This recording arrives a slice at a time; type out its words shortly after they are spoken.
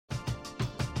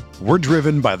We're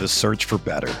driven by the search for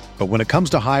better. But when it comes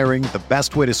to hiring, the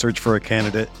best way to search for a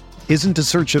candidate isn't to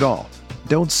search at all.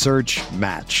 Don't search,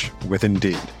 match with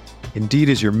Indeed. Indeed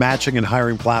is your matching and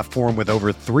hiring platform with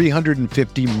over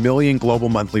 350 million global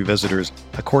monthly visitors,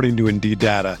 according to Indeed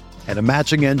data, and a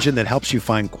matching engine that helps you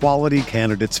find quality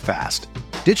candidates fast.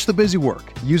 Ditch the busy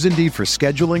work. Use Indeed for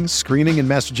scheduling, screening, and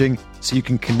messaging so you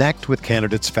can connect with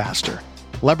candidates faster.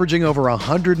 Leveraging over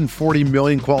 140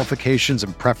 million qualifications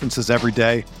and preferences every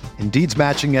day, Indeed's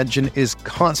matching engine is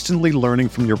constantly learning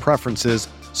from your preferences,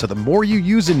 so the more you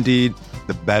use Indeed,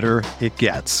 the better it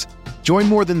gets. Join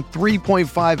more than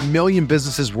 3.5 million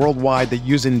businesses worldwide that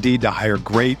use Indeed to hire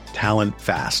great talent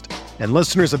fast. And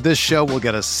listeners of this show will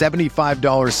get a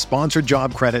 $75 sponsored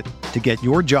job credit to get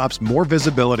your jobs more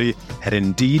visibility at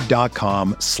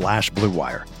Indeed.com/Blue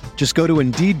Wire. Just go to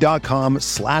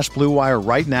Indeed.com/Blue Wire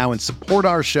right now and support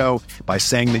our show by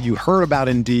saying that you heard about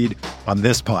Indeed on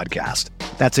this podcast.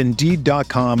 That's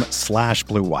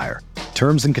Indeed.com/Blue Wire.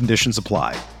 Terms and conditions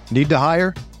apply. Need to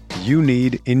hire? You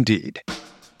need Indeed.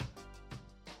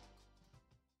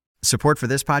 Support for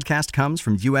this podcast comes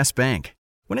from U.S. Bank.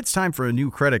 When it's time for a new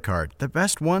credit card, the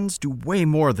best ones do way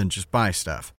more than just buy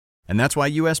stuff. And that's why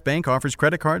U.S. Bank offers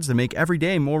credit cards that make every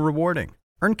day more rewarding.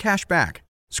 Earn cash back,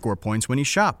 score points when you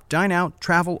shop, dine out,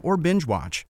 travel, or binge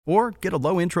watch, or get a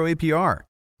low intro APR.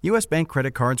 U.S. Bank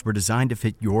credit cards were designed to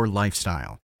fit your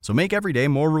lifestyle. So make every day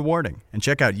more rewarding and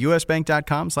check out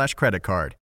usbank.com/credit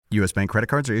card. U.S. Bank credit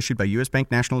cards are issued by U.S. Bank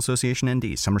National Association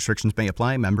ND. Some restrictions may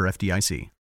apply. Member FDIC.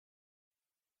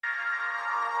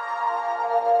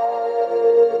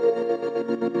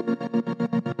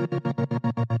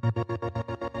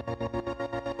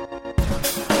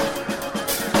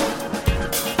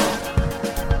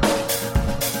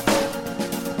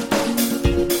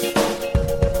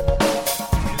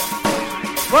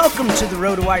 Welcome to the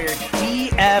RotoWire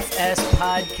DFS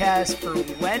podcast for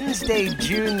Wednesday,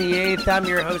 June the 8th. I'm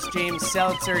your host, James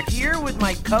Seltzer, here with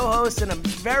my co-host, and I'm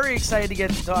very excited to get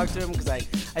to talk to him because I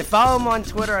follow him on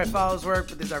Twitter, I follow his work,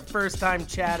 but this is our first time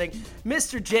chatting.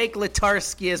 Mr. Jake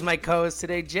Letarski is my co-host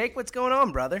today. Jake, what's going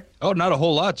on, brother? Oh, not a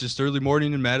whole lot. Just early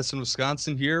morning in Madison,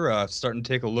 Wisconsin here. Starting to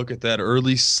take a look at that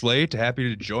early slate. Happy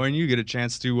to join you, get a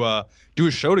chance to do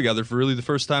a show together for really the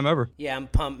first time ever. Yeah, I'm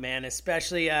pumped, man,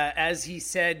 especially as he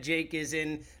said, Jake is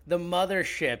in the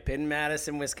mothership in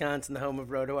Madison, Wisconsin, the home of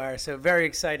RotoWire. So very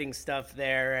exciting stuff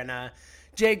there. And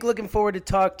Jake, looking forward to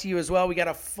talk to you as well. We got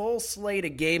a full slate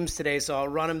of games today, so I'll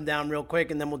run them down real quick,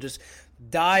 and then we'll just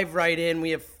dive right in.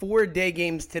 We have 4 day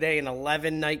games today and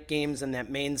 11 night games in that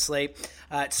main slate.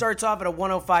 It starts off at a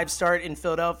 105 start in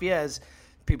Philadelphia, as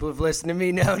people who've listened to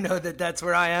me know that that's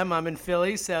where I am. I'm in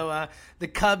Philly. So the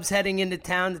Cubs heading into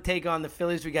town to take on the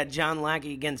Phillies. We got John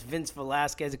Lackey against Vince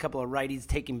Velasquez, a couple of righties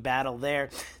taking battle there.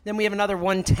 Then we have another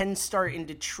 110 start in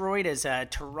Detroit as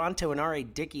Toronto and R.A.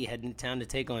 Dickey head into town to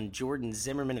take on Jordan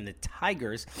Zimmerman and the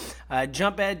Tigers.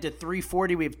 Jump ahead to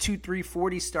 340. We have 2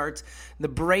 340 starts. The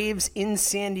Braves in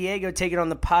San Diego taking on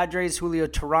the Padres. Julio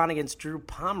Teheran against Drew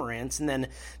Pomerantz. And then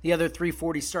the other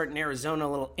 340 start in Arizona, a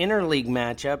little interleague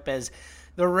matchup as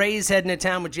the Rays heading to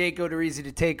town with Jake Odorizzi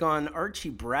to take on Archie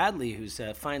Bradley, who's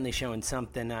finally showing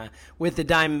something with the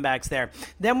Diamondbacks there.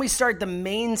 Then we start the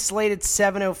main slate at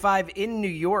 7:05 in New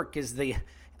York as the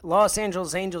Los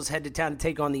Angeles Angels head to town to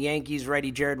take on the Yankees.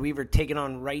 Righty Jared Weaver taking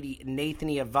on righty Nathan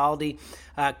Eovaldi.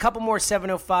 A couple more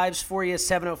 7:05s for you.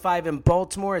 7:05 in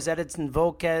Baltimore as Edinson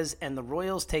Volquez and the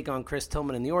Royals take on Chris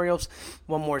Tillman and the Orioles.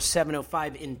 One more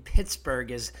 7:05 in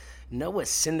Pittsburgh as Noah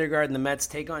Syndergaard and the Mets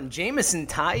take on Jameson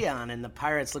Taillon and the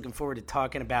Pirates. Looking forward to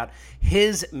talking about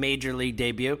his Major League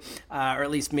debut, or at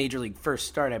least Major League first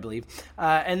start, I believe.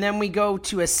 And then we go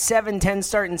to a 7:10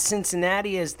 start in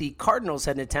Cincinnati as the Cardinals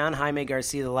head to town. Jaime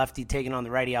Garcia, the lefty, taking on the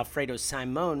righty Alfredo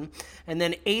Simon. And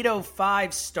then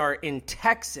 8:05 start in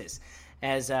Texas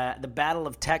as the Battle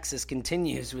of Texas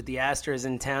continues with the Astros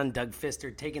in town. Doug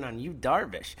Fister taking on Yu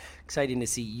Darvish. Exciting to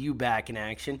see you back in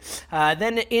action.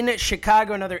 Then in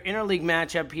Chicago, another interleague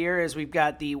matchup here as we've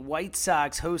got the White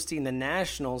Sox hosting the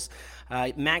Nationals.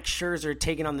 Max Scherzer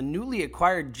taking on the newly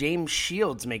acquired James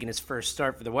Shields, making his first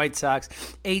start for the White Sox.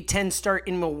 8:10 start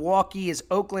in Milwaukee as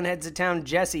Oakland heads to town.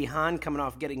 Jesse Hahn coming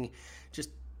off getting just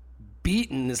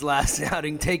beaten his last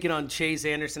outing, taking on Chase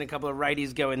Anderson. A couple of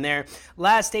righties going there.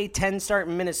 Last 8:10 start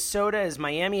in Minnesota as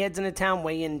Miami heads into town.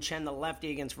 Wei-Yin Chen, the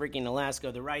lefty, against Ricky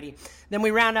Nolasco, the righty. Then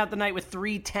we round out the night with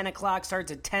 3 10 o'clock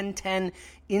starts at 10:10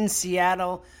 in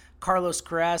Seattle. Carlos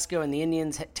Carrasco and the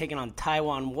Indians taking on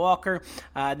Taijuan Walker.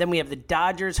 Then we have the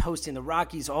Dodgers hosting the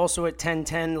Rockies also at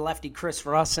 10:10. Lefty Chris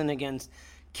Russin against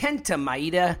Kenta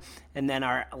Maeda. And then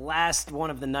our last one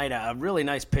of the night, a really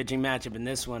nice pitching matchup in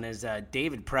this one is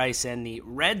David Price and the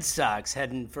Red Sox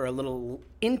heading for a little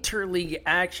interleague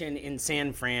action in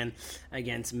San Fran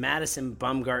against Madison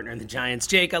Bumgarner and the Giants.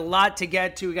 Jake, a lot to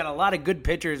get to. We got a lot of good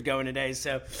pitchers going today,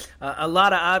 so a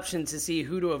lot of options to see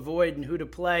who to avoid and who to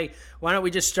play. Why don't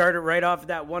we just start it right off with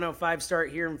that 105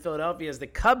 start here in Philadelphia as the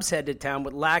Cubs head to town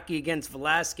with Lackey against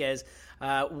Velasquez.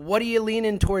 What are you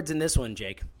leaning towards in this one,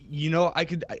 Jake? I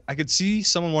could see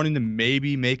someone wanting to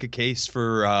maybe make a case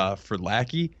for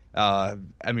Lackey.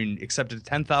 Except at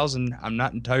 10,000, I'm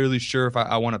not entirely sure if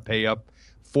I want to pay up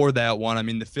for that one. I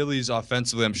mean, the Phillies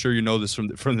offensively, I'm sure you know this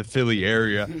from the Philly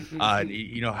area,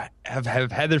 have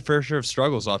had their fair share of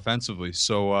struggles offensively.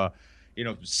 So,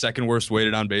 second worst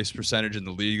weighted on base percentage in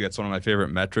the league. That's one of my favorite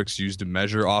metrics used to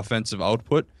measure offensive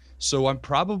output. So I'm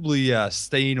probably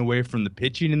staying away from the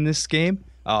pitching in this game.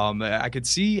 I could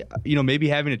see, maybe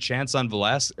having a chance on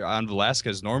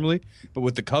Velasquez normally, but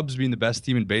with the Cubs being the best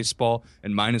team in baseball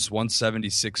and minus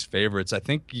 176 favorites, I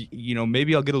think,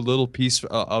 maybe I'll get a little piece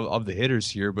of the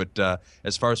hitters here. But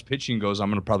as far as pitching goes, I'm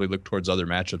going to probably look towards other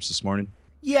matchups this morning.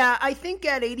 Yeah, I think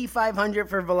at 8,500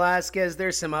 for Velasquez,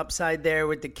 there's some upside there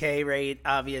with the K rate,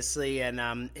 obviously, and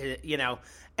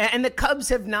And the Cubs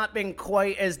have not been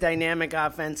quite as dynamic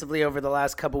offensively over the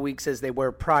last couple weeks as they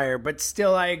were prior, but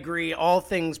still I agree, all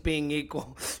things being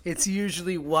equal, it's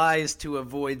usually wise to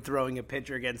avoid throwing a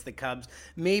pitcher against the Cubs,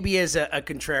 maybe as a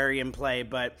contrarian play,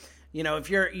 but if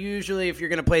you're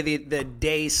going to play the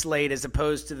day slate as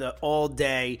opposed to the all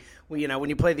day, when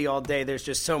you play the all day, there's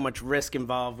just so much risk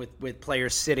involved with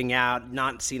players sitting out,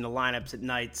 not seeing the lineups at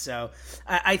night. So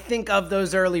I think of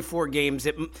those early four games,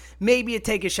 maybe you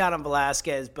take a shot on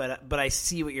Velasquez, but I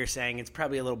see what you're saying. It's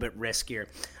probably a little bit riskier.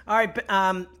 All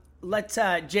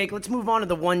right, Jake, let's move on to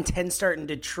the 110 start in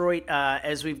Detroit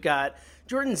as we've got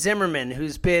Jordan Zimmermann,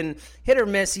 who's been hit or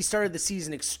miss. He started the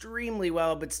season extremely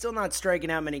well, but still not striking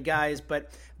out many guys.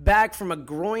 But back from a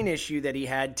groin issue that he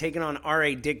had, taking on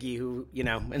R.A. Dickey, who,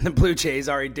 in the Blue Jays,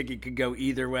 R.A. Dickey could go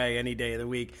either way any day of the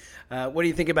week. What do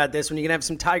you think about this? When you can have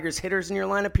some Tigers hitters in your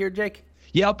lineup here, Jake?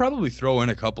 Yeah, I'll probably throw in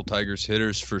a couple Tigers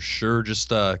hitters for sure.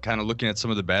 Just kind of looking at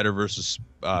some of the batter versus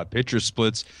pitcher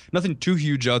splits. Nothing too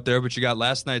huge out there, but you got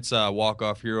last night's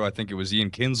walk-off hero. I think it was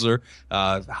Ian Kinsler.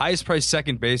 Highest priced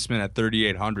second baseman at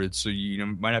 3,800, so you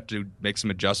might have to make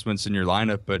some adjustments in your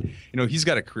lineup. But, he's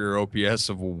got a career OPS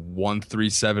of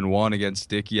 1.371 against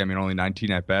Dickey. I mean, only 19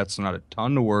 at-bats, so not a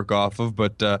ton to work off of.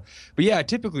 But yeah, I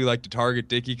typically like to target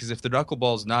Dickey because if the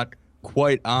knuckleball's not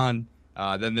quite on,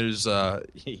 then there's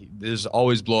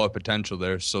always blow-up potential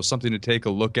there, so something to take a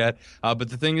look at. But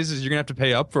the thing is you're going to have to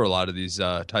pay up for a lot of these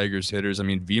Tigers hitters. I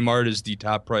mean, Vmart is the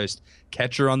top-priced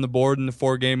catcher on the board in the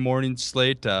four-game morning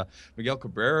slate. Miguel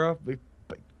Cabrera,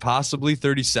 possibly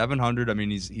 3,700. I mean,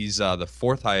 he's the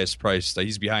fourth highest priced.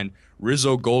 He's behind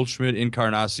Rizzo, Goldschmidt,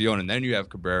 Encarnacion, and then you have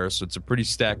Cabrera. So it's a pretty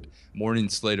stacked morning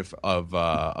slate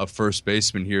of first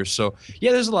baseman here. So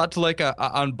yeah, there's a lot to like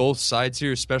on both sides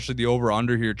here, especially the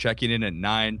over/under here checking in at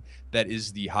 9. That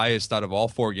is the highest out of all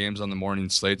four games on the morning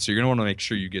slate. So you're going to want to make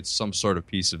sure you get some sort of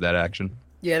piece of that action.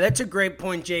 Yeah, that's a great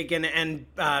point, Jake. And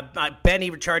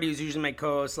Benny Ricciardi, who's usually my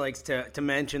co-host, likes to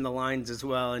mention the lines as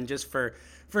well. And just for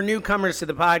newcomers to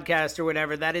the podcast or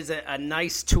whatever, that is a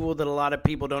nice tool that a lot of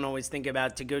people don't always think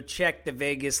about, to go check the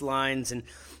Vegas lines and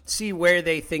see where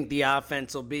they think the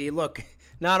offense will be. Look,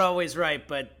 not always right,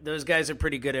 but those guys are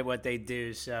pretty good at what they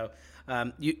do. So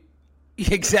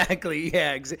exactly,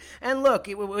 yeah. And look,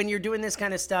 when you're doing this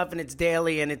kind of stuff and it's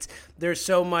daily and there's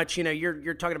so much,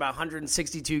 you're talking about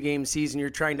 162 game season. You're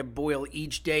trying to boil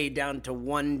each day down to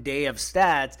one day of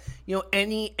stats.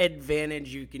 Any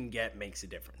advantage you can get makes a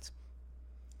difference.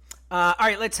 All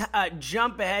right, let's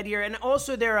jump ahead here. And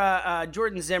also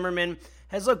Jordan Zimmermann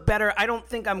has looked better. I don't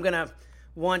think I'm going to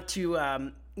want to,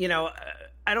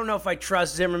 I don't know if I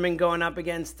trust Zimmermann going up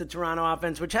against the Toronto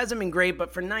offense, which hasn't been great,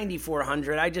 but for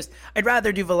 9,400, I'd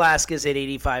rather do Velasquez at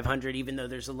 8,500, even though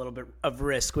there's a little bit of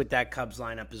risk with that Cubs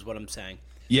lineup is what I'm saying.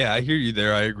 Yeah, I hear you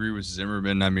there. I agree with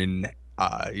Zimmermann. I mean,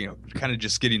 kind of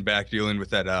just getting back, dealing with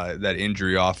that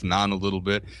injury off and on a little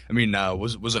bit. I mean,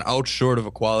 was an out short of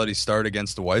a quality start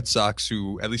against the White Sox,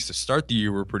 who at least to start the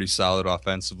year were pretty solid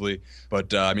offensively.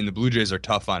 But I mean, the Blue Jays are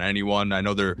tough on anyone. I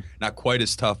know they're not quite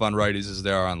as tough on righties as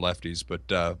they are on lefties,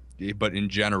 but in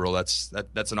general, that's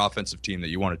an offensive team that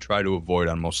you want to try to avoid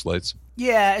on most slates.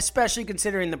 Yeah, especially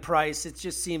considering the price. It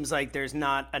just seems like there's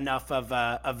not enough of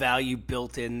a value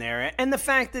built in there. And the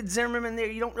fact that Zimmermann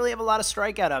there, you don't really have a lot of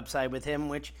strikeout upside with him,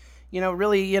 which,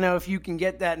 really, if you can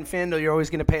get that in FanDuel, you're always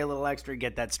going to pay a little extra to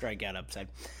get that strikeout upside.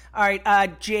 All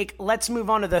right, Jake, let's move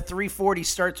on to the 340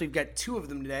 starts. We've got 2 of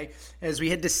them today as we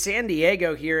head to San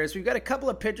Diego here, as we've got a couple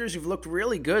of pitchers who've looked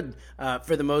really good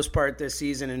for the most part this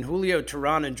season, and Julio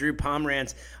Teheran and Drew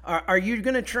Pomeranz. Are you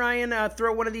going to try and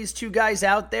throw one of these 2 guys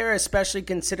out there, especially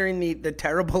considering the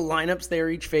terrible lineups they're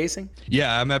each facing?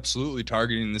 Yeah, I'm absolutely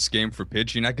targeting this game for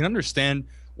pitching. I can understand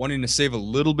wanting to save a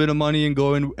little bit of money and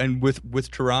go in and with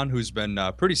Teheran, who's been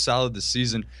pretty solid this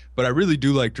season. But I really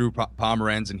do like Drew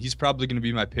Pomeranz, and he's probably going to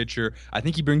be my pitcher. I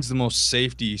think he brings the most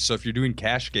safety. So if you're doing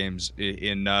cash games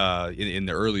in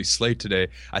the early slate today,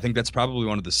 I think that's probably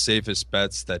one of the safest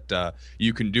bets that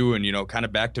you can do. And kind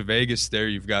of back to Vegas there,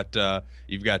 you've got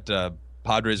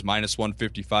Padres minus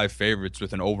 155 favorites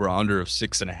with an over/under of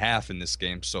 6.5 in this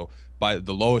game. So by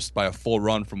the lowest by a full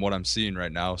run from what I'm seeing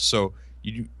right now. So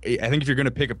I think if you're going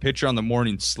to pick a pitcher on the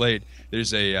morning slate,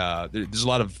 there's a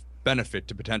lot of benefit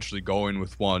to potentially going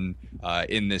with one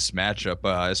in this matchup.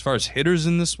 As far as hitters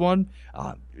in this one,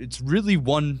 it's really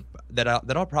one that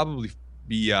I'll probably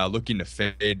be looking to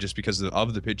fade just because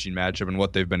of the pitching matchup and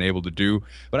what they've been able to do.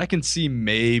 But I can see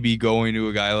maybe going to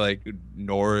a guy like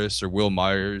Norris or Will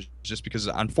Myers, just because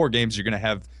on 4 games you're going to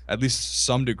have at least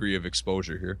some degree of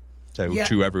exposure here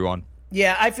to everyone.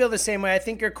 Yeah, I feel the same way. I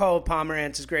think your call with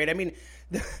Pomeranz is great. I mean,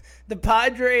 the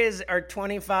Padres are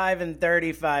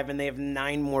 25-35, and they have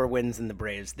 9 more wins than the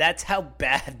Braves. That's how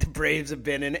bad the Braves have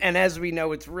been. And as we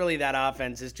know, it's really that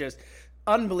offense is just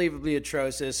unbelievably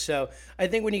atrocious. So I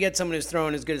think when you get someone who's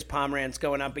throwing as good as Pomeranz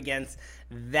going up against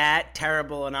that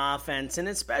terrible an offense, and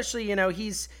especially,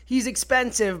 he's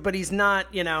expensive, but he's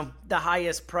not, the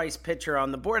highest priced pitcher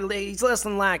on the board. He's less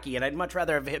than Lackey, and I'd much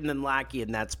rather have him than Lackey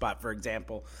in that spot, for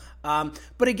example.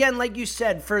 But again, like you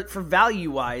said, for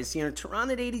value-wise,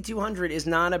 Teheran at 8,200 is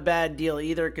not a bad deal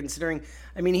either, considering,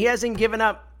 he hasn't given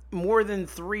up more than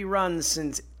 3 runs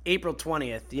since April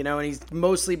 20th, and he's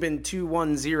mostly been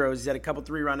 2-1-0s. He's had a couple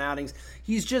 3-run outings.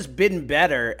 He's just been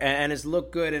better and has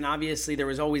looked good, and obviously there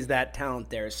was always that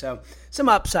talent there. So some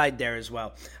upside there as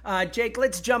well. Jake,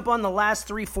 let's jump on the last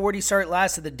 340 start,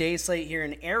 last of the day slate here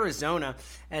in Arizona,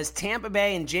 as Tampa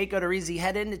Bay and Jake Odorizzi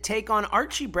head in to take on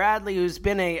Archie Bradley, who's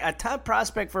been a tough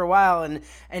prospect for a while,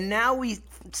 and now we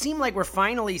seem like we're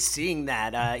finally seeing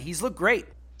that. He's looked great.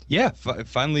 Yeah,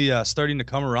 finally starting to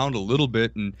come around a little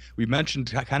bit. And we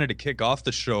mentioned kind of to kick off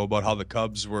the show about how the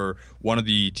Cubs were one of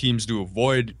the teams to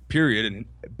avoid, period.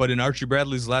 But in Archie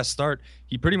Bradley's last start,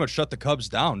 he pretty much shut the Cubs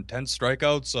down. 10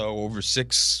 strikeouts over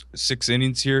six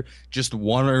innings here, just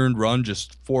 1 earned run,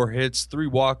 just 4 hits, 3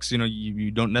 walks. You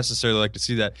don't necessarily like to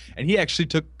see that. And he actually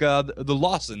took the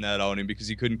loss in that outing because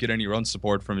he couldn't get any run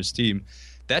support from his team.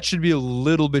 That should be a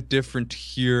little bit different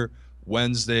here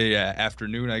Wednesday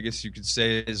afternoon, I guess you could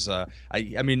say. Is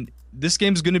this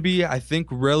game's going to be, I think,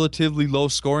 relatively low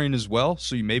scoring as well,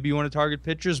 so you maybe want to target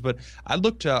pitchers, but I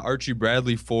looked to Archie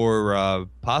Bradley for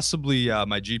possibly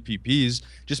my GPPs,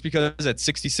 just because at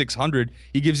 6,600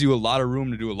 he gives you a lot of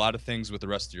room to do a lot of things with the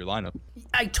rest of your lineup.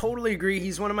 I totally agree.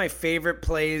 He's one of my favorite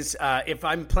plays. If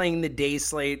I'm playing the day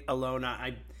slate alone,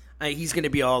 he's going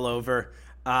to be all over.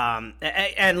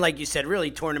 And like you said, really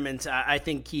tournaments, I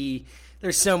think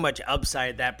there's so much upside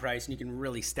at that price, and you can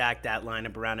really stack that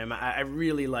lineup around him. I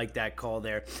really like that call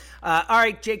there. All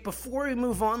right, Jake, before we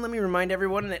move on, let me remind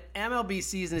everyone that MLB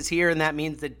season is here, and that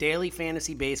means that daily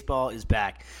fantasy baseball is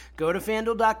back. Go to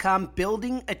FanDuel.com.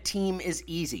 Building a team is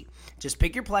easy. Just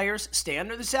pick your players, stay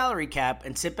under the salary cap,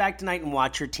 and sit back tonight and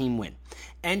watch your team win.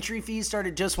 Entry fees start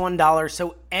at just $1,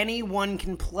 so anyone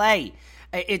can play.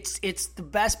 It's the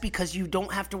best because you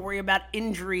don't have to worry about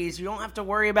injuries. You don't have to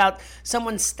worry about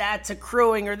someone's stats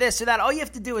accruing or this or that. All you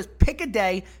have to do is pick a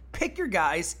day, pick your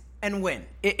guys, and win.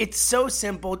 It's so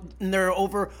simple, and there are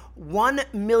over 1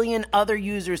 million other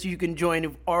users you can join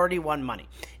who've already won money.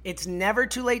 It's never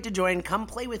too late to join. Come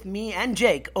play with me and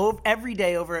Jake every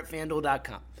day over at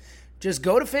FanDuel.com. Just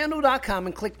go to FanDuel.com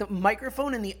and click the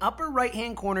microphone in the upper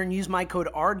right-hand corner and use my code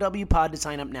RWPOD to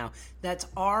sign up now. That's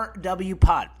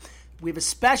RWPOD. We have a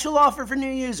special offer for new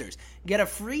users. Get a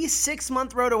free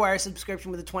 6-month RotoWire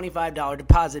subscription with a $25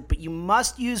 deposit, but you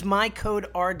must use my code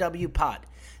RWPOD.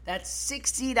 That's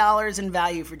 $60 in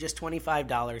value for just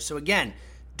 $25. So again,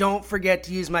 don't forget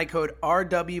to use my code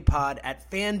RWPOD at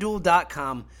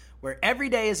FanDuel.com, where every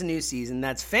day is a new season.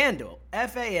 That's FanDuel,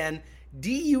 FanDuel.com.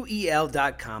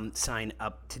 Sign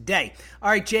up today. All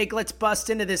right, Jake, let's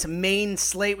bust into this main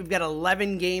slate. We've got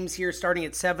 11 games here starting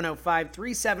at 7:05,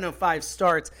 3 7:05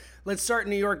 starts. Let's start in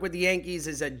New York with the Yankees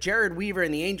as Jared Weaver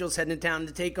and the Angels heading to town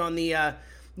to take on the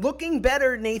looking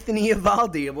better, Nathan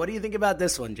Eovaldi. What do you think about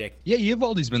this one, Jake? Yeah,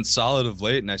 Eovaldi's been solid of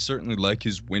late, and I certainly like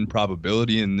his win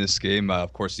probability in this game.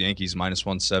 Of course, the Yankees minus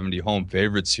 170 home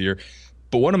favorites here.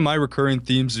 But one of my recurring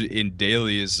themes in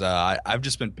daily is I've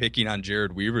just been picking on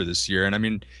Jared Weaver this year. And I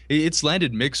mean, it's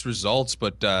landed mixed results,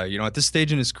 but, at this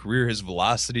stage in his career, his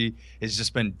velocity has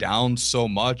just been down so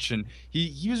much. And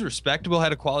he was respectable,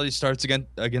 had a quality starts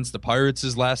against the Pirates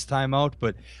his last time out.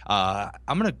 But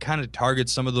I'm going to kind of target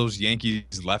some of those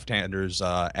Yankees left-handers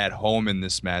at home in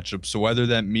this matchup. So whether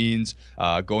that means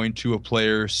going to a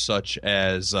player such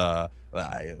as, I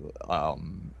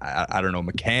don't know,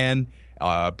 McCann,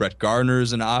 Brett Gardner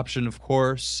is an option, of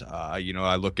course.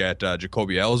 I look at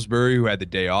Jacoby Ellsbury, who had the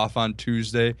day off on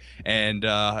Tuesday, and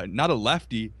not a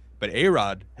lefty, but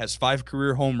A-Rod has 5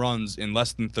 career home runs in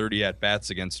less than 30 at-bats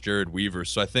against Jared Weaver.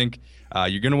 So I think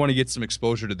you're going to want to get some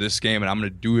exposure to this game, and I'm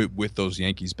going to do it with those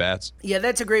Yankees bats. Yeah,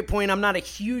 that's a great point. I'm not a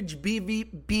huge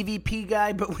BVP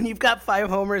guy, but when you've got 5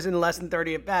 homers in less than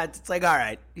 30 at-bats, it's like, all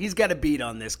right, he's got a beat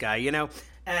on this guy,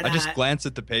 And, I just glance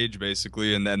at the page,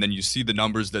 basically, and then you see the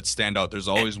numbers that stand out. There's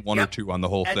always one or two on the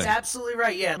whole thing. That's absolutely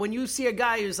right, yeah. When you see a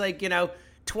guy who's like,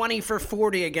 20 for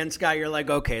 40 against guy, you're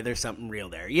like, okay, there's something real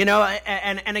there.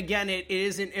 And again,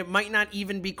 it might not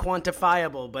even be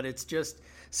quantifiable, but it's just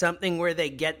something where they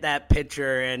get that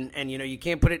pitcher and you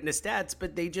can't put it in the stats,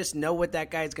 but they just know what that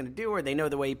guy's going to do, or they know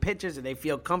the way he pitches, or they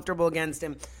feel comfortable against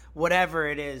him, whatever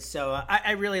it is. So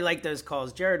I really like those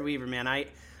calls. Jared Weaver, man,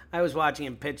 I was watching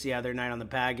him pitch the other night on the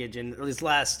package, and his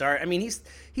last start, I mean,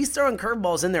 he's throwing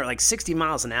curveballs in there like 60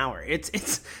 miles an hour.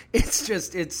 It's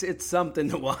something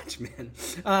to watch, man.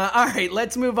 All right,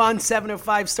 let's move on.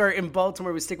 7:05 start in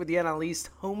Baltimore. We stick with the NL East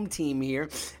home team here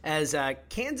as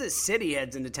Kansas City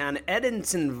heads into town.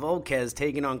 Edinson Volquez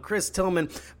taking on Chris Tillman.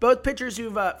 Both pitchers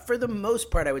who've, for the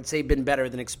most part, I would say, been better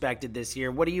than expected this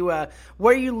year. What are you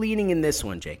leaning in this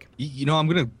one, Jake? I'm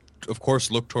going to, of course,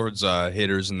 look towards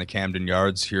hitters in the Camden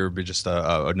Yards here, but just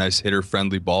a nice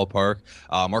hitter-friendly ballpark.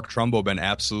 Mark Trumbo been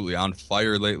absolutely on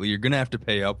fire lately. You're going to have to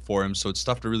pay up for him, so it's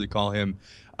tough to really call him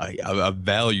a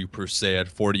value per se at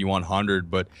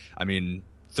 4,100. But, I mean,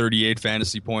 38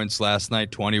 fantasy points last night,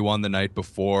 21 the night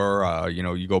before.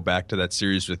 You go back to that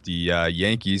series with the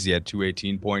Yankees. He had 2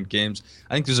 18-point games.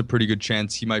 I think there's a pretty good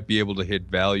chance he might be able to hit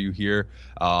value here.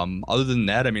 Other than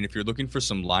that, I mean, if you're looking for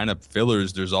some lineup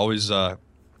fillers, there's always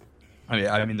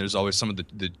there's always some of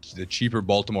the cheaper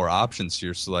Baltimore options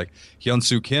here. So like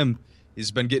Hyun-Soo Kim,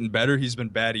 he's been getting better. He's been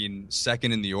batting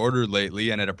second in the order lately,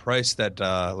 and at a price that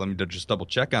let me just double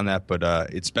check on that. But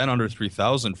it's been under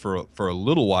 3,000 for a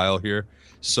little while here.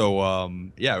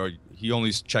 So he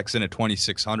only checks in at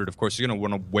 2,600. Of course, you're going to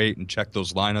want to wait and check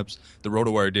those lineups. The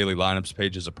RotoWire Daily Lineups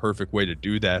page is a perfect way to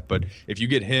do that. But if you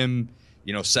get him,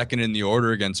 second in the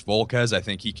order against Volquez, I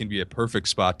think he can be a perfect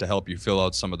spot to help you fill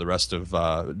out some of the rest of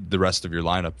your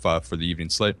lineup for the evening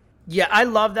slate. Yeah, I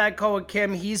love that call with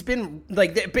Kim. He's been,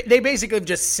 they basically have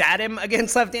just sat him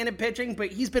against left-handed pitching,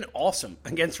 but he's been awesome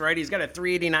against righty. He's got a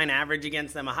 389 average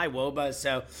against them, a high WOBA,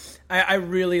 so I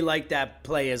really like that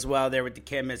play as well there with the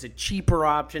Kim as a cheaper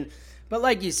option. But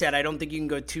like you said, I don't think you can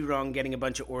go too wrong getting a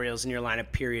bunch of Orioles in your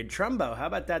lineup, period. Trumbo, how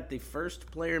about that? The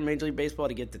first player in Major League Baseball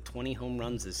to get to 20 home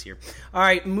runs this year. All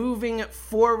right, moving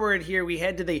forward here, we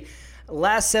head to the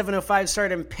last 7:05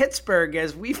 start in Pittsburgh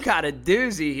as we've got a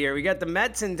doozy here. We got the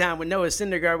Mets in town with Noah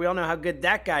Syndergaard. We all know how good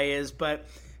that guy is, but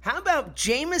how about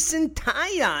Jameson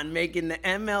Taillon making the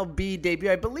MLB debut?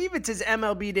 I believe it's his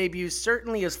MLB debut,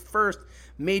 certainly his first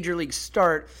Major League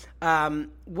start.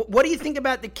 What do you think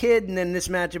about the kid and then this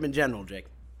matchup in general, Jake?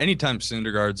 Anytime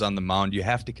Syndergaard's on the mound, you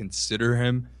have to consider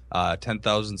him.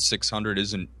 10,600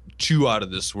 isn't too out of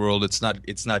this world. It's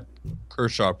not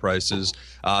Kershaw prices,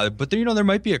 but there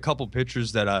might be a couple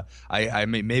pitchers that I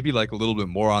maybe like a little bit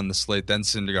more on the slate than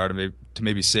Syndergaard to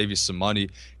maybe save you some money.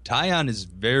 Taillon is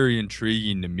very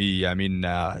intriguing to me. I mean,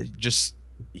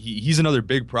 he's another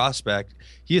big prospect.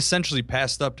 He essentially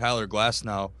passed up Tyler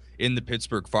Glasnow in the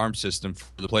Pittsburgh farm system for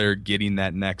the player getting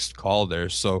that next call there.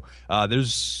 So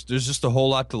there's just a whole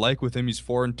lot to like with him. He's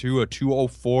 4-2, a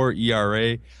 2.04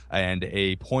 ERA, and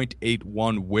a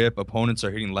 .81 WHIP. Opponents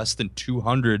are hitting less than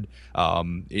 200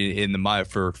 in the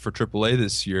for AAA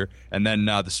this year. And then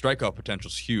the strikeout potential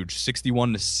is huge.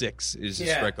 61-6 is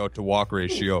his strikeout to walk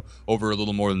ratio over a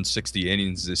little more than 60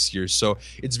 innings this year. So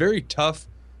it's very tough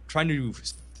trying to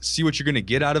see what you're going to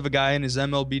get out of a guy in his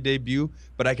MLB debut,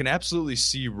 but I can absolutely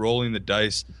see rolling the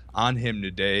dice on him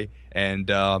today. And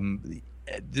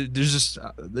there's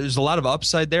a lot of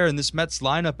upside there in this Mets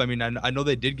lineup. I mean, I know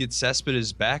they did get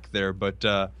Cespedes back there, but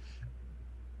I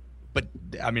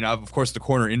mean, of course, the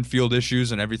corner infield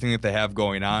issues and everything that they have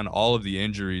going on, all of the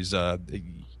injuries,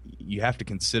 you have to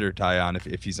consider Taillon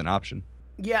if he's an option.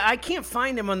 Yeah, I can't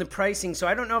find him on the pricing, so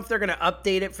I don't know if they're going to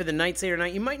update it for the night slate or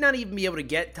not. You might not even be able to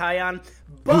get Taillon.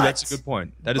 But that's a good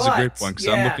point. That is a great point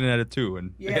because I'm looking at it too,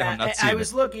 and I'm not seeing I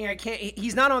was looking. I can't.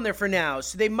 He's not on there for now,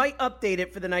 so they might update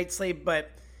it for the night slate.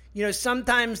 But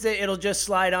sometimes it'll just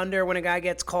slide under when a guy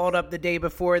gets called up the day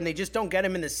before, and they just don't get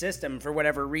him in the system for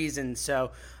whatever reason.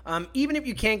 So even if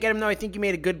you can't get him, though, I think you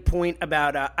made a good point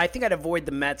about. I think I'd avoid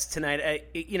the Mets tonight.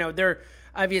 They're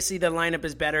obviously the lineup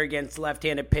is better against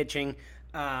left-handed pitching.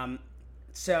 And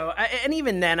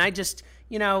even then, I just,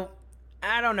 I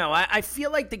don't know. I feel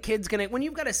like the kid's going to, when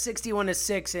you've got a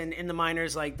 61-6 in the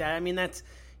minors like that, I mean, that's,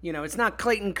 it's not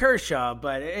Clayton Kershaw,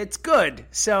 but it's good.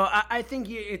 So I think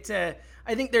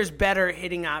I think there's better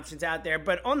hitting options out there.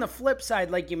 But on the flip side,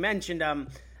 like you mentioned,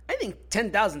 I think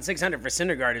 $10,600 for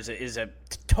Syndergaard is a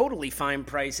totally fine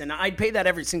price, and I'd pay that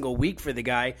every single week for the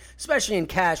guy, especially in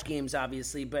cash games,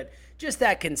 obviously. But just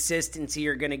that consistency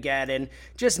you're going to get, and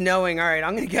just knowing, all right,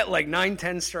 I'm going to get like 9-10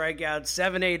 strikeouts,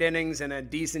 7-8 innings, and a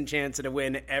decent chance at a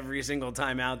win every single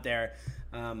time out there.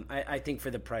 I think for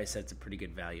the price, that's a pretty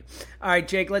good value. All right,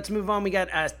 Jake, let's move on. We got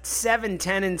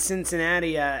 7-10 in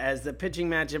Cincinnati as the pitching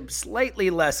matchup slightly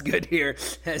less good here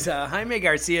as Jaime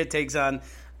Garcia takes on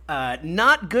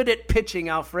not good at pitching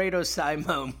Alfredo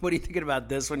Simon. What are you thinking about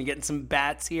this one? You getting some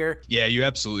bats here? Yeah, you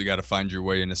absolutely got to find your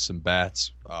way into some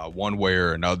bats one way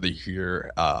or another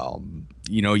here.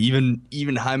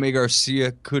 Even Jaime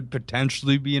Garcia could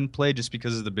potentially be in play just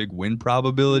because of the big win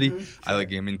probability.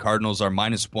 Mm-hmm. Sure. Cardinals are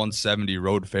 -170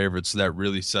 road favorites, so that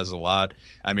really says a lot.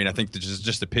 I think this is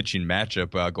just a pitching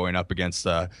matchup going up against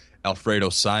Alfredo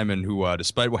Simon, who,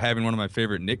 despite having one of my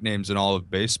favorite nicknames in all of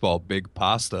baseball, Big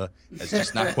Pasta, has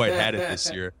just not quite had it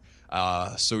this year.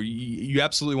 So you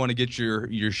absolutely want to get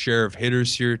your share of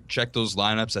hitters here. Check those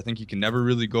lineups. I think you can never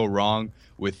really go wrong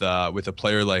with a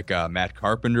player like Matt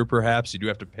Carpenter. Perhaps you do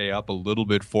have to pay up a little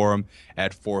bit for him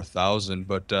at $4,000,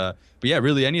 but yeah,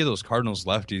 really any of those Cardinals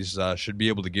lefties should be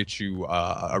able to get you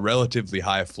a relatively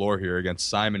high floor here against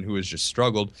Simon, who has just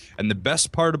struggled. And the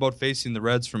best part about facing the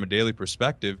Reds from a daily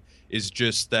perspective is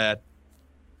just that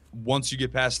once you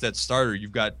get past that starter,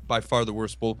 you've got by far the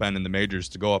worst bullpen in the majors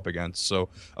to go up against. So,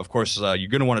 of course, you're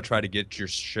going to want to try to get your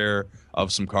share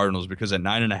of some Cardinals because at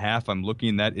 9.5, I'm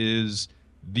looking, that is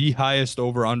the highest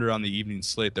over-under on the evening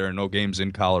slate. There are no games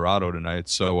in Colorado tonight,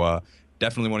 so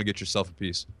definitely want to get yourself a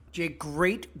piece. Jay,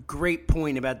 great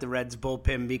point about the Reds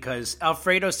bullpen because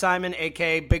Alfredo Simon,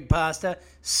 a.k.a. Big Pasta,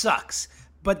 sucks.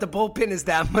 But the bullpen is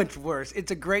that much worse.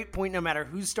 It's a great point no matter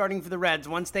who's starting for the Reds.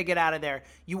 Once they get out of there,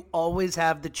 you always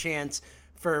have the chance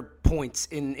for points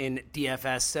in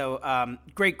DFS. So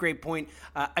great point.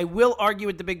 I will argue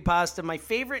with the Big Pasta. My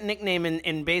favorite nickname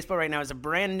in baseball right now is a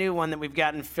brand new one that we've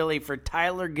got in Philly for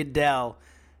Tyler Goodell,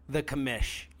 the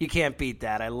Commish. You can't beat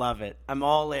that. I love it. I'm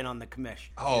all in on the Commish.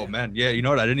 Oh, man. Yeah, you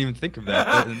know what? I didn't even think of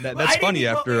that. That's funny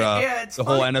after the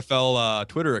whole NFL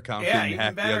Twitter account getting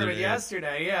hacked the other day.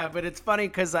 Yesterday, yeah. But it's funny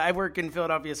because I work in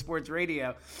Philadelphia sports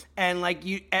radio, and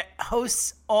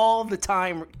hosts all the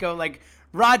time go like,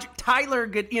 Tyler,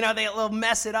 they'll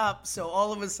mess it up. So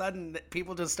all of a sudden,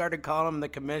 people just started calling him the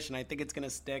Commish, and I think it's going to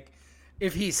stick.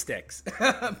 If he sticks.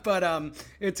 But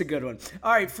it's a good one.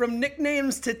 All right, from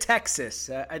nicknames to Texas.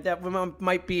 That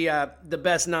might be the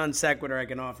best non sequitur I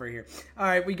can offer here. All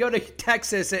right, we go to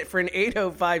Texas for an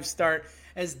 8:05 start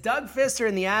as Doug Fister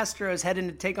and the Astros head in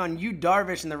to take on Yu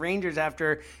Darvish and the Rangers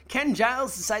after Ken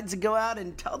Giles decides to go out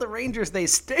and tell the Rangers they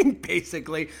stink,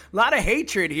 basically. A lot of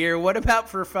hatred here. What about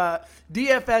for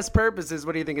DFS purposes?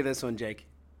 What do you think of this one, Jake?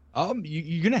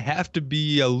 You're going to have to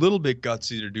be a little bit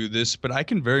gutsy to do this, but I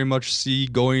can very much see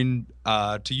going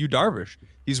to Yu Darvish.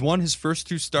 He's won his first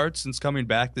 2 starts since coming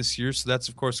back this year, so that's,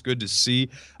 of course, good to see.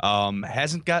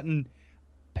 Hasn't gotten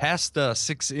past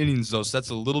 6 innings, though, so that's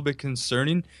a little bit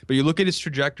concerning. But you look at his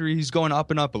trajectory, he's going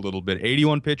up and up a little bit.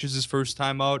 81 pitches his first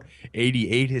time out,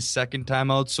 88 his second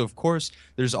time out. So, of course,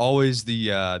 there's always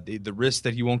the risk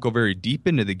that he won't go very deep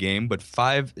into the game, but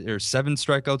 5 or 7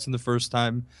 strikeouts in the first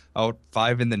time out,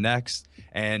 5 in the next.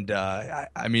 And,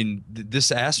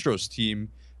 this Astros team,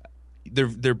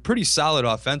 they're pretty solid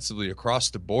offensively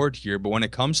across the board here, but when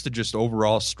it comes to just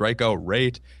overall strikeout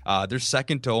rate, they're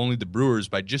second to only the Brewers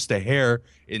by just a hair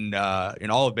in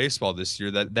all of baseball this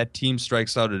year. That team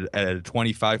strikes out at a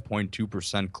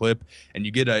 25.2% clip, and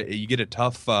you get a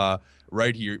tough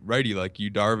righty like Yu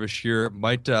Darvish here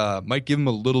might give him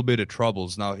a little bit of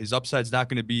troubles. Now his upside's not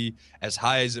going to be as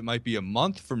high as it might be a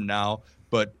month from now,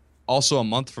 but also a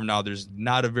month from now, there's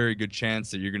not a very good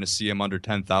chance that you're going to see him under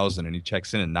 10,000, and he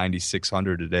checks in at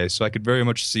 9,600 today. So I could very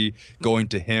much see going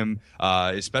to him,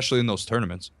 especially in those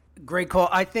tournaments. Great call.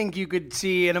 I think you could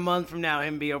see in a month from now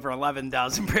him be over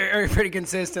 11,000 pretty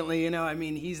consistently. I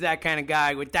mean, he's that kind of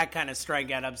guy with that kind of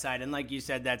strikeout upside. And like you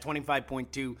said, that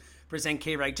 25.2%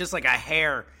 K rate, just like a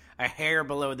hair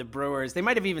below the Brewers. They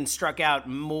might have even struck out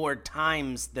more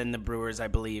times than the Brewers, I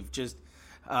believe. Just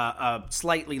a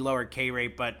slightly lower K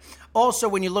rate. But also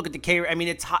when you look at the K rate, I mean,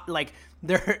 it's hot. Like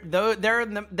they're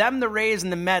the Rays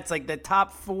and the Mets, like the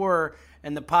top four.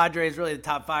 And the Padres, really the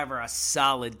top five, are a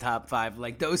solid top five.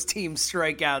 Like those teams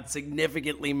strike out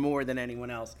significantly more than anyone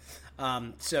else.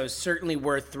 So certainly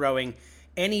worth throwing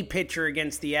any pitcher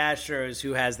against the Astros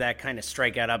who has that kind of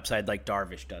strikeout upside like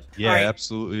Darvish does. Yeah, right.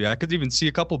 Absolutely. I could even see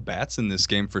a couple bats in this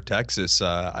game for Texas.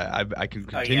 I can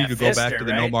continue to go back to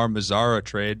the Nomar Mazara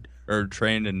train,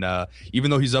 and even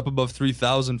though he's up above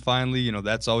 3,000 finally,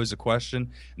 that's always a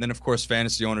question. And then, of course,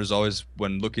 fantasy owners always,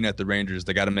 when looking at the Rangers,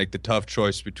 they got to make the tough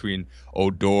choice between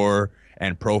Odor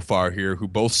and Profar here, who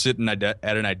both sit at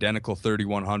an identical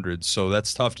 3,100. So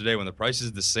that's tough today when the price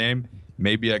is the same.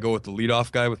 Maybe I go with the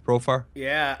leadoff guy with Profar.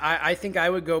 Yeah, I think I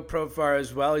would go Profar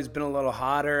as well. He's been a little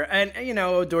hotter. And,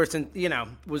 Odor,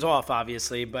 was off,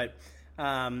 obviously. But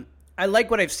I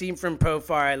like what I've seen from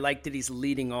Profar. I like that he's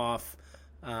leading off.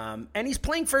 And he's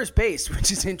playing first base,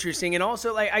 which is interesting. And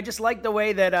also, I just like the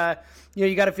way that,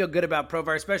 you got to feel good about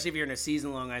Profar, especially if you're in a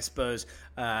season long, I suppose,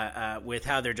 with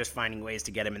how they're just finding ways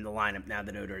to get him in the lineup now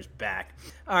that Odor is back.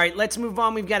 All right, let's move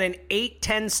on. We've got an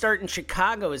 8-10 start in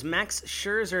Chicago as Max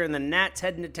Scherzer and the Nats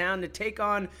heading to town to take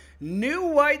on new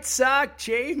White Sox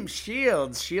James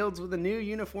Shields. Shields with a new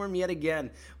uniform yet again.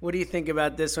 What do you think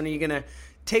about this one? Are you going to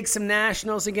take some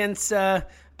Nationals against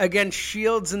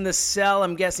Shields in the cell?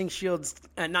 I'm guessing Shields,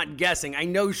 not guessing, I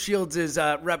know Shields'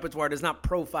 repertoire does not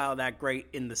profile that great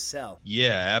in the cell.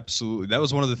 Yeah, absolutely. That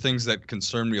was one of the things that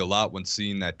concerned me a lot when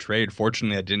seeing that trade.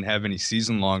 Fortunately, I didn't have any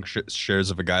season-long shares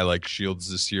of a guy like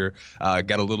Shields this year.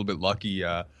 Got a little bit lucky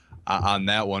on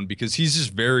that one because he's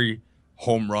just very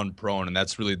home run prone, and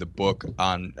that's really the book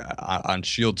on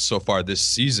Shields so far this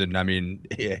season. I mean,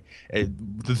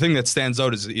 the thing that stands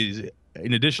out is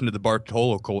in addition to the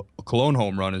Bartolo Colon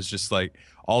home run, is just like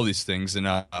all these things, and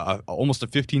almost a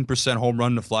 15% home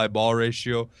run to fly ball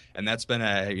ratio, and that's been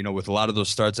with a lot of those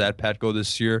starts at Petco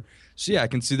this year. So yeah, I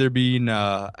can see there being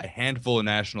a handful of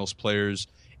Nationals players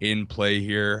in play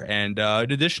here, and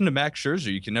in addition to Max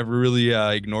Scherzer, you can never really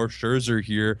ignore Scherzer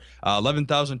here.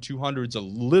 11,200 is a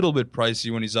little bit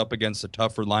pricey when he's up against a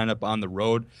tougher lineup on the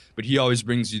road, but he always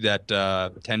brings you that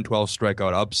 10-12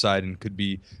 strikeout upside and could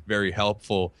be very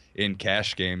helpful in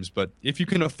cash games. But if you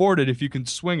can afford it, if you can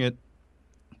swing it,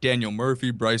 Daniel Murphy,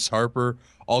 Bryce Harper,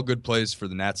 all good plays for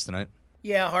the Nats tonight.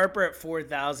 Yeah, Harper at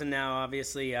 4,000 now,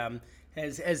 obviously.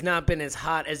 Has not been as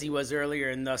hot as he was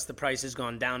earlier, and thus the price has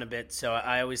gone down a bit. So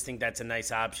I always think that's a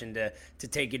nice option to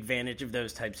take advantage of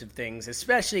those types of things,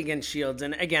 especially against Shields.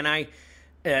 And again,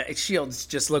 Shields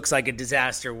just looks like a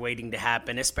disaster waiting to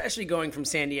happen, especially going from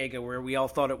San Diego, where we all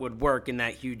thought it would work in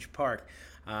that huge park,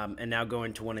 and now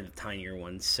going to one of the tinier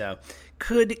ones. So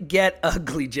could get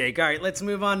ugly, Jake. All right, let's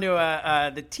move on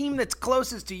to the team that's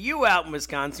closest to you out in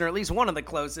Wisconsin, or at least one of the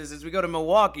closest, as we go to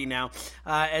Milwaukee now,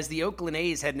 as the Oakland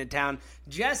A's head into town.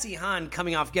 Jesse Hahn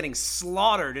coming off getting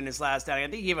slaughtered in his last outing. I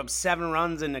think he gave up 7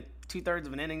 runs in 2/3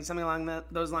 of an inning, something along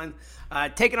those lines.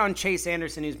 Taking on Chase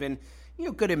Anderson, who's been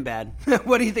good and bad.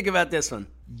 What do you think about this one?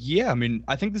 Yeah, I mean,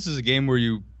 I think this is a game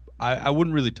where I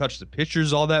wouldn't really touch the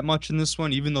pitchers all that much in this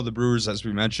one, even though the Brewers, as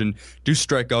we mentioned, do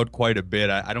strike out quite a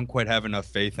bit. I don't quite have enough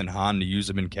faith in Hahn to use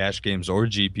him in cash games or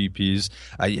GPPs.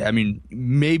 I mean,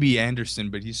 maybe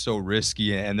Anderson, but he's so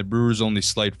risky, and the Brewers only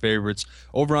slight favorites.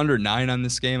 Over under 9 on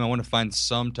this game. I want to find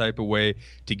some type of way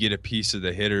to get a piece of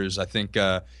the hitters. I think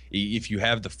if you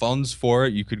have the funds for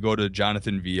it, you could go to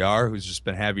Jonathan VR, who's just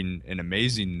been having an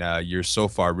amazing year so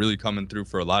far, really coming through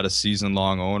for a lot of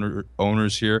season-long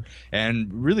owners here,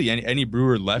 and really any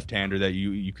Brewer left-hander that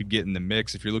you could get in the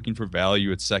mix. If you're looking for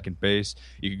value at second base,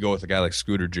 you could go with a guy like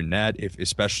Scooter Gennett,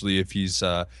 especially if he's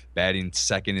batting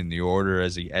second in the order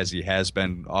as he has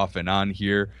been off and on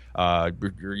here. Or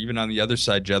even on the other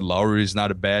side, Jed Lowry is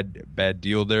not a bad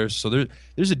deal there. So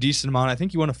there's a decent amount. I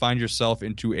think you want to find yourself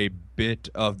into a bit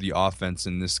of the offense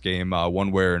in this game,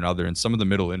 one way or another. And some of the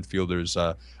middle infielders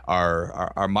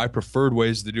are my preferred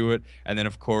ways to do it. And then,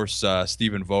 of course,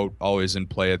 Stephen Vogt always in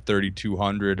play at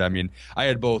 3,200. I mean, I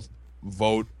had both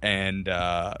Vogt and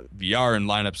VR in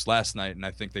lineups last night, and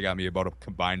I think they got me about a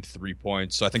combined 3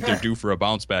 points. So I think they're due for a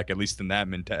bounce back, at least in that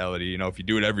mentality. If you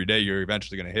do it every day, you're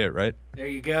eventually going to hit, right? There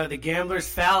you go. The gambler's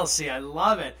fallacy. I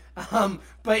love it.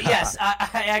 But yes,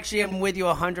 I actually am with you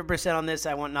 100% on this.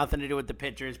 I want nothing to do with the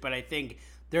pitchers, but I think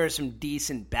there are some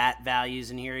decent bat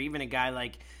values in here. Even a guy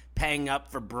like paying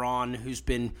up for Braun, who's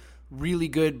been really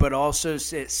good, but also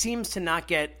it seems to not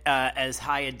get as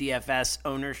high a DFS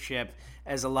ownership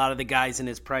as a lot of the guys in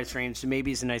his price range. So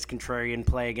maybe he's a nice contrarian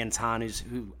play against Hahn,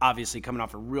 who obviously coming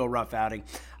off a real rough outing.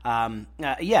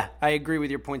 Yeah, I agree with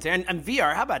your points there. And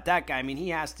VR, how about that guy? I mean, he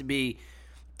has to be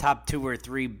top 2 or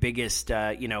 3 biggest,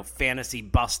 fantasy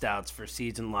bust outs for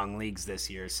season-long leagues this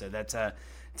year. So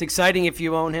it's exciting if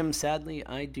you own him. Sadly,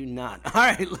 I do not. All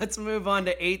right, let's move on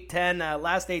to 8-10.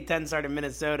 Last 8-10 started in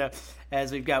Minnesota,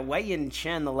 as we've got Wei-Yin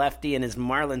Chen, the lefty, and his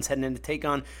Marlins heading in to take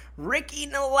on Ricky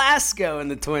Nolasco and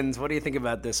the Twins. What do you think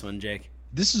about this one, Jake?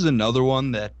 This is another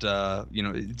one that,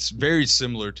 it's very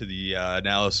similar to the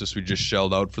analysis we just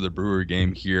shelled out for the Brewer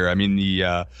game here. I mean,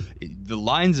 the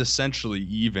line's essentially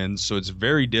even, so it's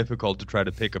very difficult to try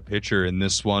to pick a pitcher in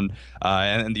this one.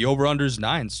 And the over-under is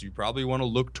 9, so you probably want to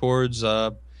look towards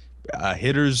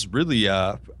hitters really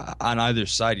on either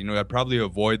side. I'd probably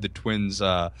avoid the Twins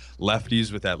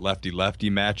lefties with that lefty-lefty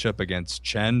matchup against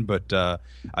Chen, but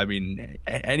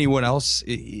anyone else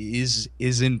is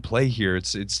in play here.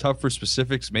 It's tough for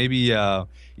specifics. Maybe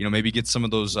maybe get some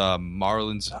of those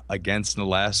Marlins against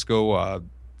Nolasco,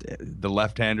 the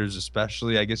left-handers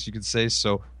especially, I guess you could say.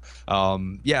 So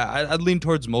I'd lean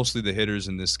towards mostly the hitters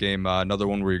in this game. Another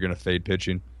one where you're going to fade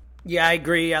pitching. Yeah, I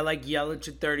agree. I like Yelich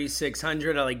at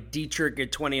 3,600. I like Dietrich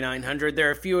at 2,900. There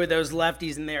are a few of those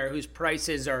lefties in there whose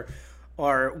prices are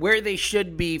where they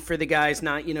should be for the guys.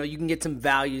 Not, you can get some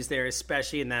values there,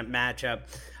 especially in that matchup.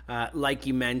 Like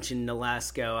you mentioned,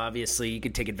 Nolasco, obviously, you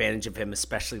could take advantage of him,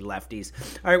 especially lefties.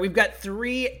 All right, we've got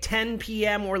 3 10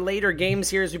 p.m. or later games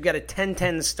here. We've got a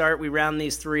 10-10 start. We round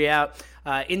these 3 out.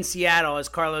 In Seattle, as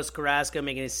Carlos Carrasco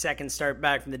making his second start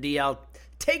back from the DL,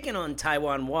 taking on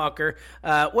Taijuan Walker.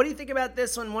 What do you think about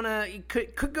this one?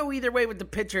 Could go either way with the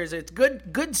pitchers. It's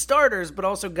good starters, but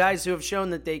also guys who have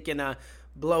shown that they can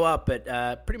blow up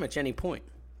at pretty much any point.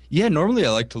 Yeah, normally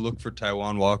I like to look for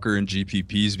Taijuan Walker in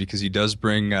GPPs because he does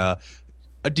bring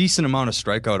a decent amount of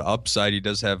strikeout upside. He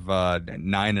does have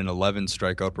 9 and 11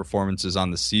 strikeout performances on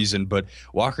the season, but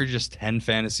Walker just 10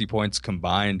 fantasy points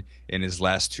combined in his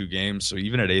last 2 games. So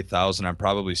even at 8,000, I'm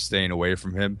probably staying away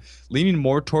from him. Leaning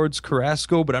more towards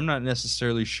Carrasco, but I'm not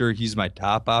necessarily sure he's my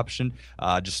top option.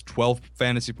 Just 12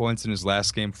 fantasy points in his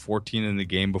last game, 14 in the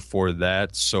game before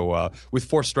that. So with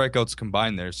 4 strikeouts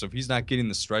combined there. So if he's not getting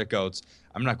the strikeouts,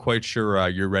 I'm not quite sure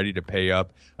you're ready to pay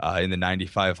up in the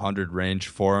 9,500 range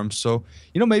for him. So,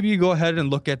 maybe you go ahead and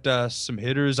look at some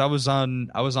hitters. I was on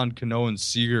Cano and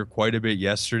Seager quite a bit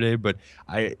yesterday, but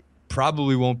I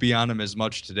probably won't be on him as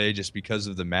much today just because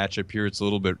of the matchup here. It's a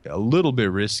little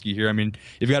bit risky here. I mean,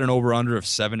 you've got an over/under of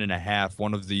 7.5,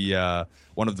 one of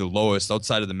the lowest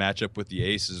outside of the matchup with the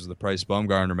Aces, the Price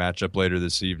Bumgarner matchup later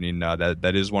this evening.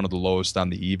 That is one of the lowest on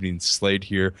the evening slate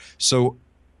here. So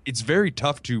it's very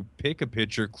tough to pick a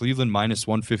pitcher. Cleveland minus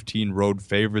 115 road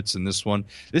favorites in this one.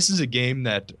 This is a game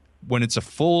that when it's a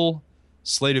full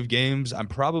slate of games, I'm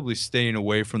probably staying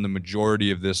away from the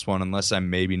majority of this one unless I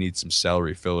maybe need some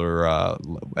salary filler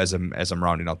as I'm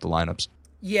rounding out the lineups.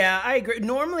 Yeah, I agree.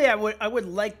 Normally I would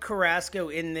like Carrasco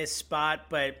in this spot,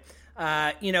 but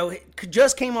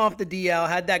just came off the DL,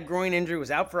 had that groin injury, was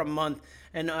out for a month,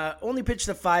 and only pitched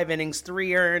the 5 innings,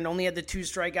 3 earned, only had the 2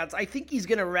 strikeouts. I think he's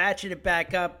going to ratchet it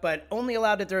back up, but only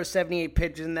allowed to throw 78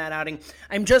 pitches in that outing.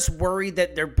 I'm just worried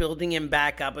that they're building him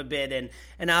back up a bit,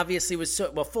 and obviously with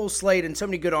full slate and so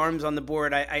many good arms on the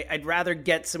board, I'd rather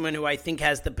get someone who I think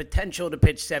has the potential to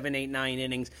pitch 7, 8, 9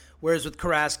 innings, whereas with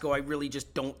Carrasco, I really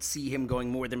just don't see him going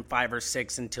more than 5 or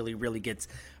 6 until he really gets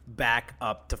back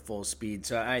up to full speed.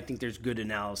 So I think there's good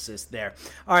analysis there.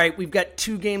 All right, we've got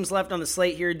 2 games left on the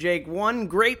slate here, Jake. 1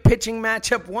 great pitching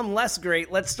matchup, 1 less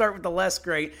great. Let's start with the less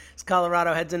great. As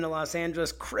Colorado heads into Los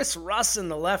Angeles, Chris Russin,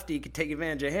 the lefty, could take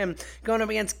advantage of him. Going up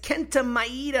against Kenta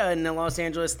Maeda in Los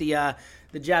Angeles. The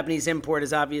Japanese import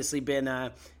has obviously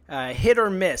been hit or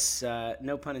miss,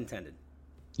 no pun intended.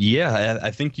 Yeah,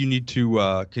 I think you need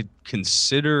to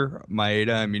consider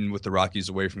Maeda. I mean, with the Rockies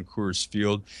away from Coors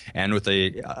Field and with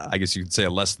I guess you could say a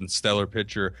less than stellar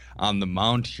pitcher on the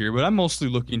mound here. But I'm mostly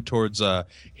looking towards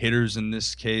hitters in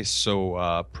this case.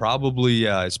 So probably,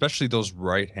 especially those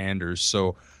right-handers.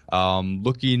 So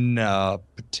looking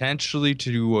potentially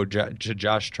to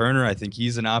Josh Turner. I think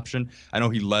he's an option. I know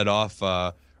he led off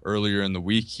earlier in the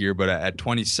week here, but at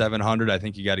 2,700, I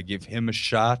think you got to give him a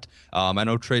shot. I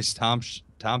know Trace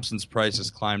Thompson's price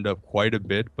has climbed up quite a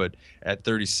bit, but at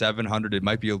 3,700, it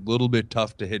might be a little bit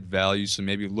tough to hit value. So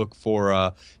maybe look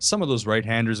for some of those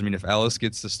right-handers. I mean, if Ellis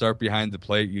gets to start behind the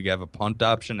plate, you have a punt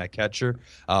option at catcher.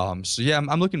 So yeah,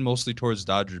 I'm looking mostly towards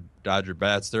Dodger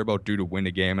bats. They're about due to win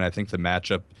a game, and I think the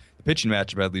matchup the pitching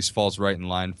matchup at least falls right in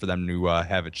line for them to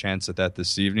have a chance at that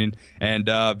this evening. And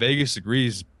Vegas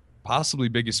agrees, possibly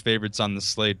biggest favorites on the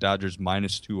slate, Dodgers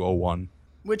 -201.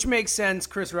 Which makes sense.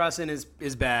 Chris Russin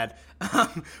is bad.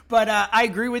 But I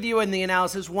agree with you in the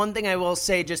analysis. One thing I will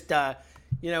say, just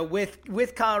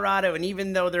with Colorado, and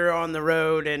even though they're on the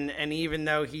road, and even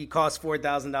though he costs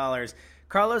 $4,000,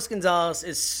 Carlos Gonzalez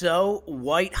is so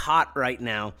white hot right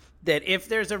now that if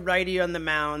there's a righty on the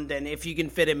mound and if you can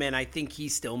fit him in, I think he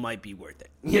still might be worth it.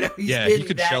 He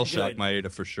could shell shock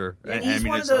Maeda for sure. And he's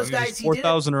one of those guys.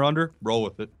 4,000 or under, roll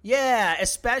with it. Yeah,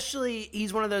 especially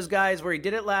he's one of those guys where he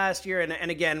did it last year,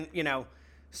 and again,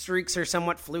 streaks are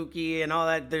somewhat fluky and all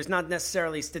that. There's not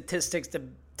necessarily statistics to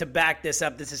back this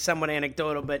up. This is somewhat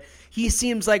anecdotal, but he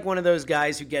seems like one of those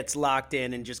guys who gets locked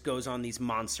in and just goes on these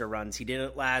monster runs. He did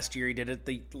it last year. He did it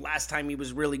the last time he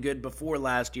was really good before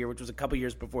last year, which was a couple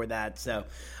years before that. So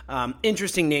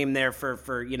interesting name there for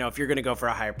if you're going to go for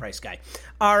a higher price guy.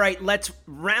 All right, let's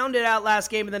round it out. Last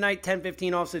game of the night,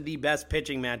 10:15, also the best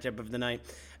pitching matchup of the night,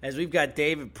 as we've got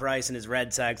David Price and his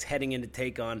Red Sox heading in to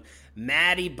take on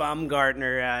Matty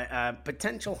Bumgarner,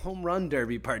 potential home run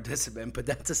derby participant, but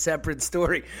that's a separate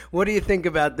story. What do you think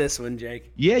about this one, Jake?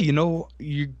 Yeah,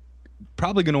 you're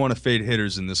probably going to want to fade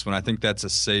hitters in this one. I think that's a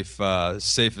safe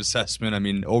assessment. I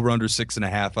mean, over under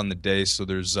 6.5 on the day, so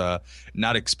there's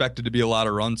not expected to be a lot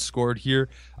of runs scored here.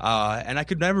 And I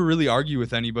could never really argue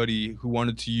with anybody who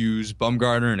wanted to use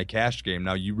Bumgarner in a cash game.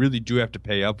 Now, you really do have to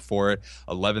pay up for it.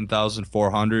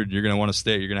 11,400. You're going to want to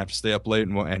stay. You're going to have to stay up late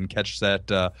and catch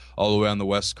that all the way on the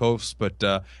West Coast. But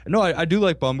no, I do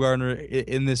like Bumgarner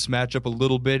in this matchup a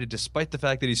little bit, despite the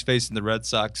fact that he's facing the Red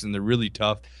Sox and they're really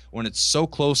tough. When it's so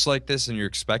close like this and you're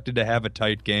expected to have a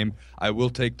tight game, I will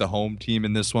take the home team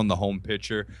in this one, the home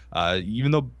pitcher.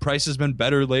 Even though Price has been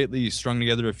better lately, he's strung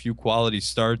together a few quality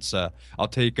starts. I'll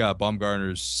take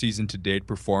Bumgarner's season-to-date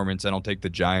performance, and I'll take the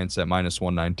Giants at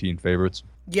 -119 favorites.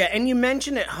 Yeah, and you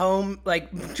mentioned at home,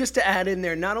 just to add in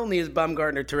there, not only is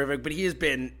Bumgarner terrific, but he has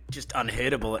been just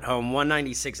unhittable at home.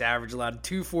 196 average allowed,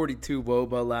 242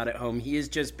 WOBA allowed at home. He has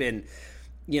just been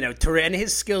and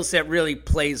his skill set really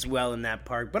plays well in that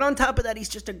park. But on top of that, he's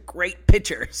just a great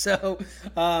pitcher. So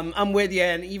I'm with you.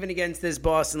 And even against this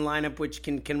Boston lineup, which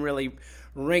can really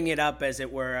ring it up, as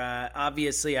it were,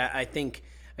 obviously I think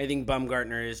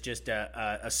Bumgarner is just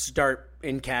a start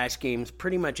in cash games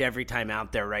pretty much every time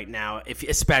out there right now,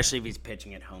 especially if he's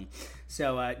pitching at home.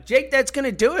 So, Jake, that's going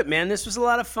to do it, man. This was a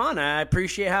lot of fun. I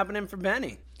appreciate having him for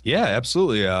Benny. Yeah,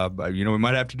 absolutely. We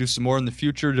might have to do some more in the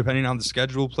future, depending on how the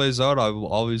schedule plays out. I will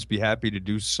always be happy to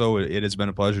do so. It has been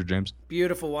a pleasure, James.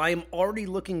 Beautiful. Well, I am already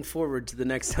looking forward to the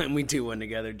next time we do one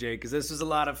together, Jake, because this was a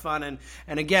lot of fun.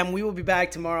 And again, we will be back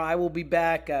tomorrow. I will be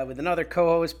back with another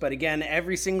co-host. But again,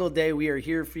 every single day we are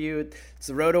here for you. It's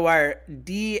the RotoWire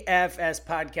DFS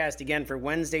podcast again for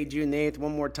Wednesday, June 8th.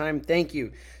 One more time, thank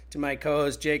you to my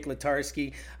co-host, Jake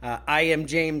Letarski. I am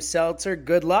James Seltzer.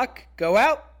 Good luck. Go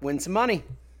out. Win some money.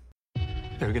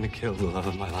 They're gonna kill the love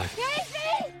of my life.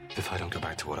 Casey! If I don't go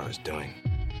back to what I was doing.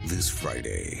 This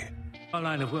Friday. Our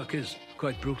line of work is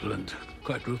quite brutal and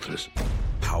quite ruthless.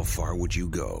 How far would you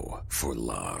go for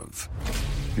love?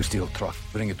 You steal truck,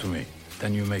 bring it to me.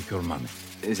 Then you make your money.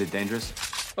 Is it dangerous?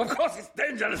 Of course it's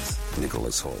dangerous!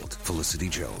 Nicholas Hoult, Felicity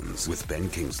Jones, with Ben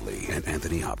Kingsley and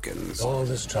Anthony Hopkins. All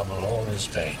this trouble, all this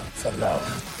pain, for love.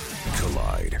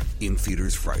 Collide. In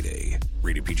theaters Friday.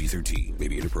 Rated PG-13. May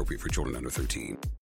be inappropriate for children under 13.